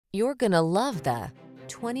You're gonna love the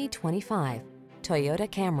 2025 Toyota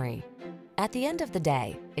Camry. At the end of the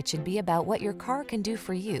day, it should be about what your car can do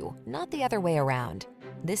for you, not the other way around.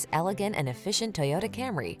 This elegant and efficient Toyota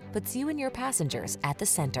Camry puts you and your passengers at the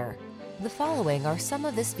center. The following are some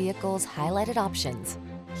of this vehicle's highlighted options: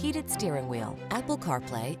 heated steering wheel, Apple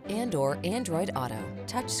CarPlay and/or Android Auto,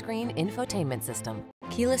 touchscreen infotainment system,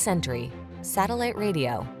 keyless entry, satellite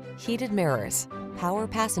radio, heated mirrors, power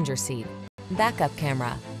passenger seat, backup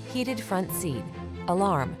camera, heated front seat,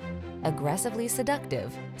 alarm. Aggressively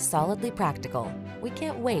seductive, solidly practical. We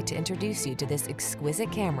can't wait to introduce you to this exquisite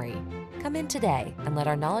Camry. Come in today and let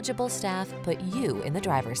our knowledgeable staff put you in the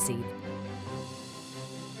driver's seat.